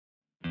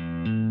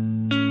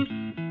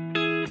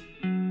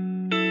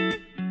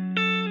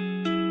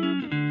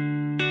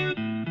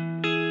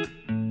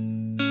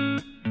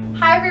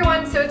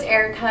so it's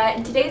Erica,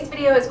 and today's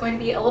video is going to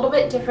be a little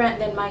bit different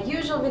than my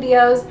usual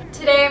videos.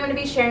 Today I'm going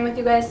to be sharing with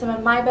you guys some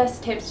of my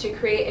best tips to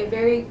create a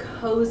very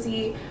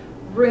cozy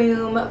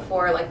room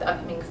for like the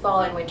upcoming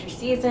fall and winter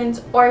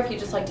seasons, or if you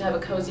just like to have a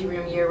cozy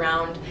room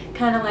year-round,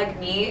 kind of like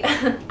me.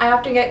 I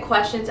often get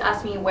questions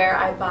asking me where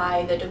I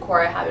buy the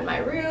decor I have in my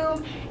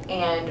room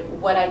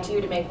and what I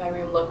do to make my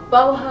room look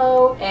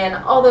boho and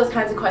all those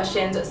kinds of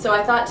questions. So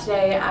I thought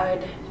today I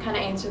would kind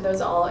of answer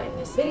those all in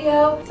this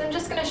video. So I'm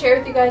just going to share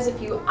with you guys a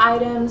few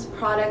items,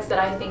 products that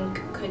I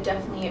think could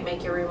definitely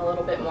make your room a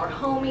little bit more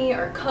homey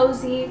or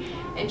cozy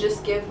and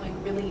just give like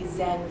really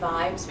zen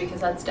vibes,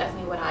 because that's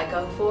definitely what I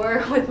go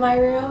for with my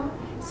room.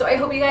 So I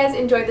hope you guys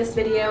enjoyed this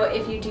video.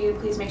 If you do,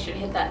 please make sure to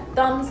hit that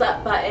thumbs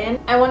up button.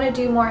 I want to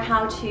do more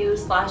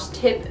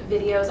how-to/tip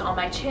videos on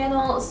my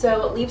channel,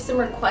 so leave some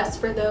requests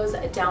for those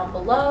down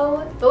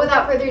below. But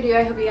without further ado,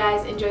 I hope you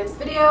guys enjoyed this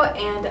video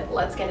and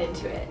let's get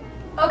into it.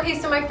 Okay,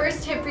 so my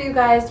first tip for you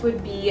guys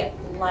would be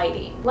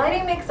lighting.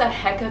 Lighting makes a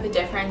heck of a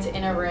difference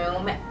in a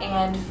room,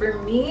 and for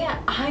me,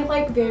 I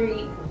like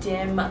very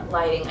dim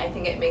lighting. I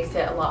think it makes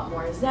it a lot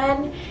more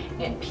zen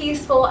and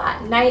peaceful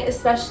at night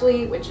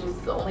especially, which is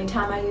the only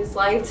time I use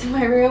lights in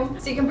my room.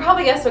 So you can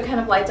probably guess what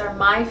kind of lights are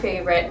my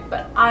favorite,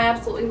 but I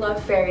absolutely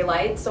love fairy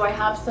lights. So I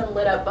have some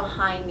lit up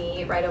behind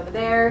me right over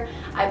there.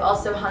 I've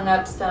also hung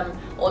up some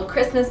old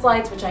Christmas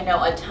lights, which I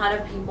know a ton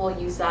of people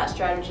use that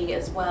strategy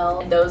as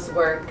well, and those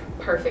work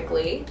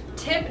perfectly.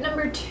 Tip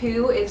number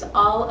 2 is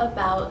all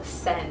about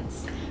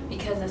scents,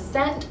 because a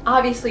scent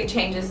obviously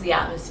changes the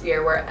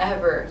atmosphere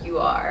wherever you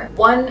are.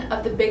 One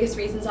of the biggest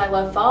reasons I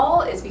love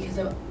fall is because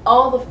of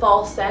all the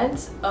fall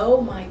scents. Oh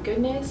my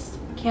goodness,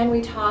 can we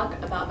talk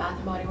about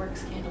Bath & Body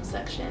Works candle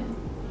section?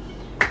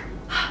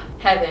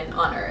 Heaven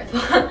on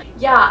earth.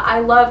 Yeah, I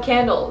love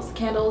candles.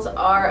 Candles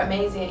are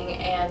amazing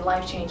and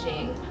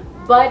life-changing.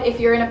 But if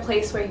you're in a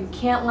place where you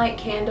can't light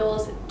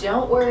candles,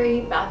 don't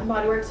worry, Bath &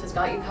 Body Works has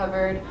got you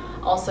covered.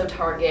 Also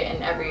Target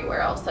and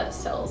everywhere else that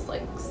sells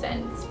like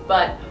scents.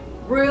 But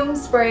room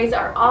sprays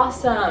are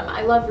awesome.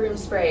 I love room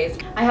sprays.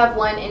 I have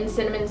one in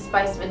cinnamon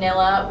spice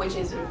vanilla, which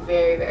is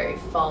very, very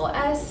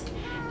fall-esque,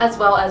 as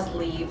well as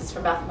Leaves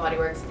from Bath & Body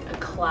Works, a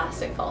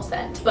classic fall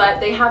scent.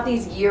 But they have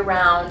these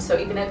year-round, so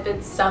even if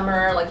it's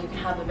summer, like you can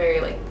have a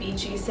very like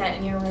beachy scent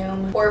in your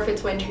room, or if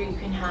it's winter, you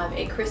can have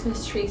a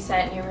Christmas tree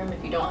scent in your room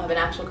if you don't have an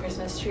actual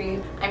Christmas tree.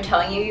 I'm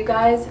telling you, you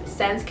guys,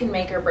 scents can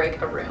make or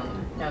break a room.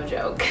 No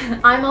joke.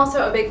 I'm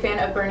also a big fan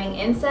of burning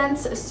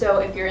incense, so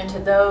if you're into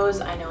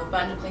those, I know a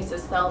bunch of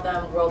places sell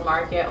them. World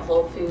Market,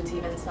 Whole Foods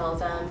even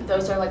sells them.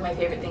 Those are like my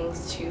favorite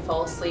things to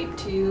fall asleep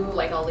to.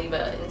 Like I'll leave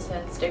an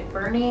incense stick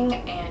burning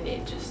and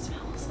it just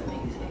smells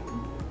amazing.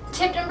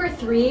 Tip number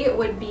 3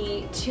 would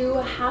be to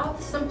have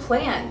some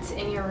plants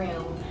in your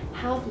room.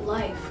 Have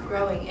life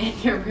growing in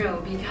your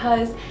room,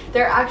 because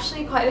there are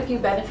actually quite a few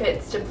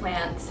benefits to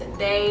plants.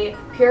 They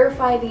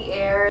purify the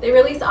air, they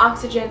release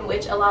oxygen,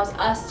 which allows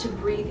us to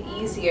breathe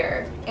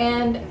easier,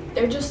 and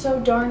they're just so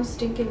darn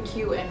stinking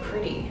cute and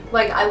pretty.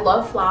 Like, I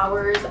love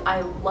flowers,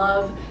 I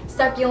love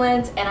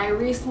succulents, and I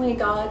recently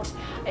got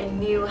a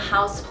new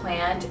house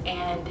plant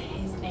and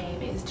his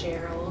name is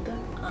Gerald.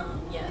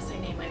 Yes, I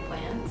name my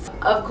plants.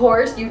 Of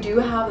course, you do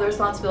have the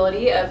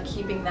responsibility of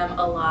keeping them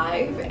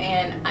alive,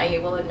 and I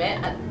will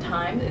admit at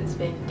times it's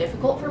been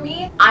difficult for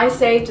me. I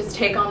say just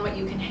take on what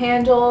you can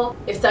handle.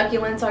 If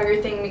succulents are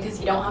your thing because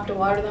you don't have to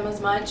water them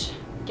as much,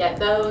 get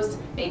those.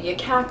 Maybe a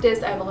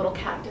cactus. I have a little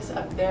cactus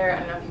up there. I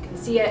don't know if you can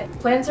see it.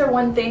 Plants are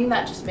one thing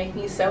that just make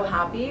me so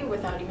happy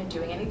without even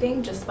doing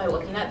anything. Just by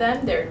looking at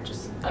them, they're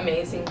just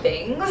amazing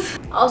things.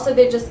 Also,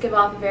 they just give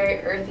off a very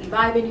earthy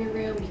vibe in your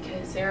room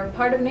because they're a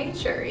part of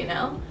nature, you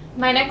know?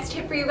 My next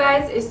tip for you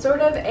guys is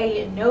sort of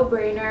a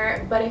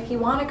no-brainer, but if you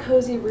want a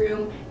cozy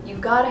room,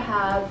 you've got to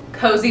have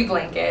cozy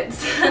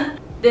blankets.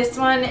 This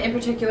one in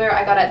particular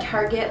I got at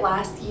Target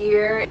last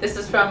year. This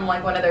is from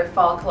like one of their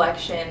fall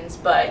collections,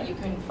 but you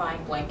can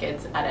find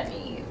blankets at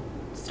any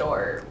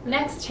store.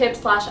 Next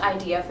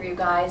tip/idea for you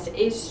guys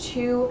is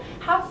to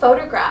have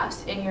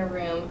photographs in your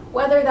room,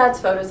 whether that's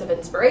photos of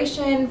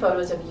inspiration,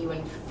 photos of you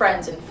and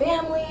friends and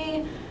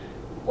family,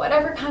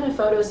 whatever kind of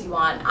photos you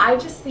want. I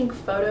just think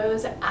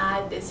photos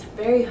add this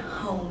very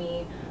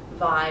homey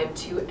vibe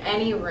to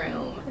any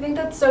room. I think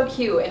that's so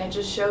cute, and it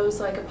just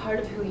shows like a part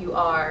of who you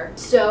are.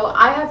 So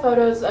I have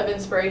photos of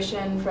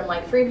inspiration from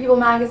like Free People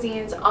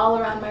magazines all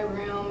around my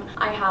room.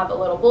 I have a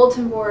little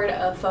bulletin board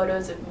of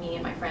photos of me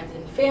and my friends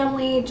and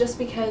family, just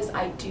because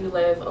I do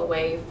live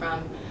away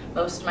from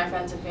most of my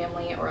friends and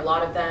family, or a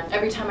lot of them.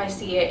 Every time I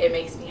see it, it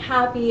makes me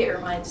happy. It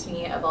reminds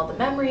me of all the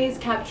memories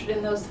captured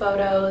in those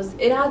photos.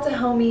 It adds a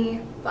homey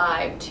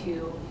vibe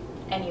to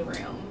any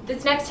room.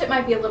 This next tip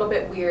might be a little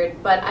bit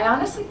weird, but I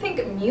honestly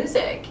think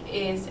music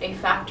is a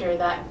factor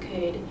that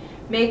could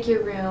make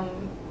your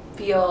room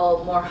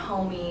feel more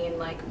homey and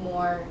like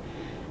more,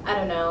 I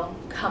don't know,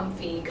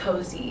 comfy,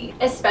 cozy.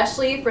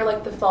 Especially for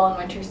like the fall and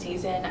winter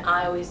season,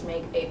 I always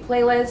make a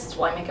playlist.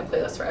 Well, I make a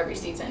playlist for every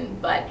season,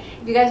 but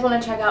if you guys want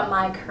to check out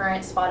my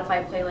current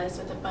Spotify playlist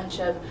with a bunch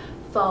of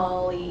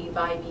fall-y,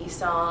 vibey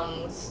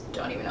songs,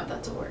 don't even know if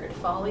that's a word,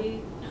 fall-y?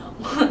 No.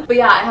 know. But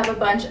yeah, I have a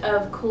bunch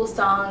of cool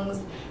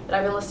songs that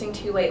I've been listening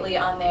to lately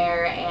on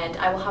there, and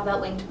I will have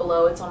that linked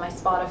below. It's on my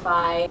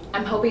Spotify.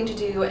 I'm hoping to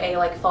do a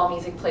like fall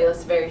music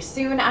playlist very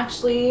soon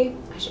actually.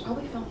 I should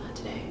probably film that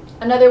today.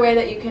 Another way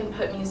that you can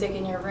put music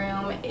in your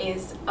room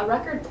is a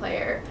record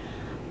player.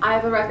 I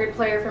have a record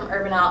player from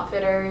Urban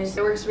Outfitters.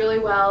 It works really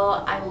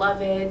well. I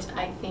love it.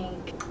 I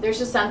think there's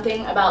just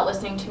something about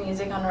listening to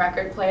music on a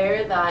record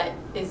player that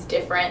is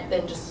different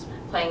than just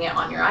playing it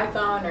on your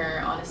iPhone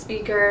or on a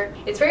speaker.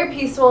 It's very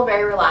peaceful,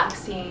 very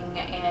relaxing,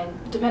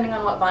 and depending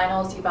on what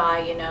vinyls you buy,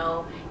 you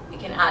know, it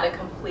can add a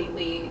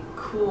completely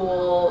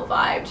cool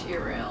vibe to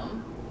your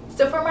room.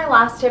 So for my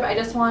last tip, I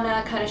just want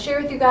to kind of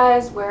share with you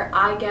guys where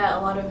I get a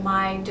lot of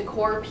my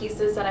decor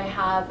pieces that I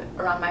have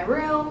around my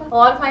room. A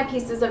lot of my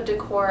pieces of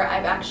decor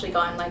I've actually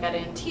gotten like at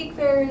antique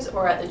fairs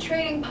or at the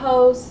trading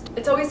post.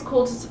 It's always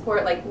cool to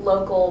support like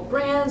local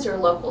brands or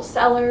local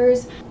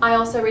sellers. I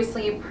also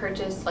recently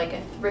purchased like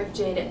a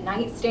thrifted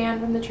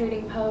nightstand from the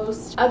trading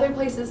post. Other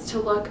places to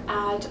look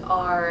at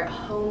are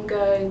Home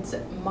Goods,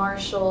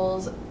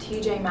 Marshalls,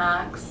 TJ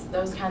Maxx.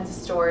 Those kinds of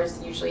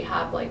stores usually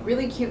have like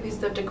really cute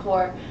pieces of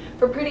decor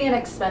for pretty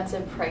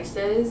inexpensive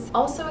prices.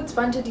 Also, it's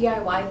fun to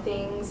DIY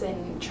things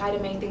and try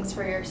to make things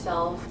for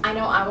yourself. I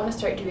know I want to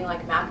start doing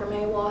like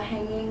macrame wall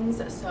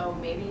hangings, so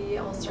maybe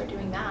I'll start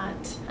doing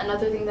that.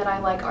 Another thing that I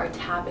like are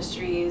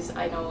tapestries.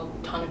 I know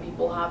a ton of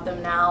people have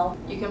them now.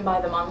 You can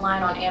buy them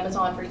online on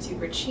Amazon for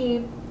super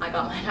cheap. I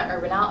got mine at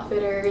Urban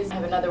Outfitters. I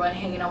have another one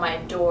hanging on my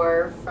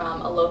door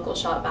from a local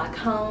shop back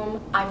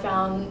home. I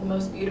found the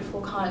most beautiful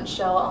conch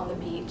shell on the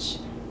beach,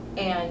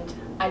 and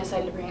I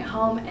decided to bring it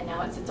home, and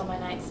now it sits on my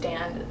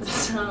nightstand.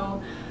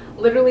 So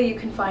literally you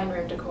can find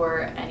room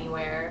decor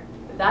anywhere.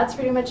 That's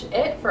pretty much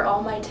it for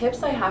all my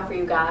tips I have for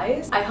you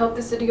guys. I hope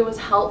this video was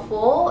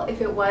helpful. If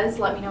it was,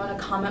 let me know in a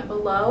comment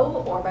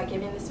below or by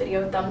giving this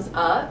video a thumbs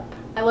up.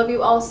 I love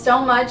you all so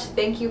much.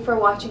 Thank you for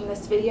watching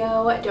this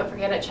video. Don't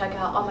forget to check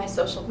out all my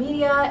social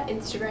media,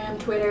 Instagram,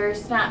 Twitter,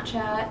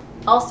 Snapchat.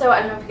 Also, I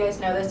don't know if you guys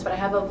know this, but I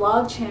have a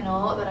vlog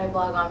channel that I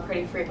vlog on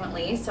pretty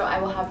frequently, so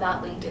I will have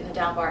that linked in the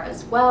down bar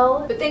as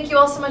well. But thank you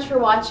all so much for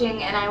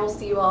watching, and I will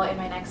see you all in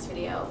my next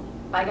video.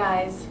 Bye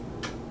guys.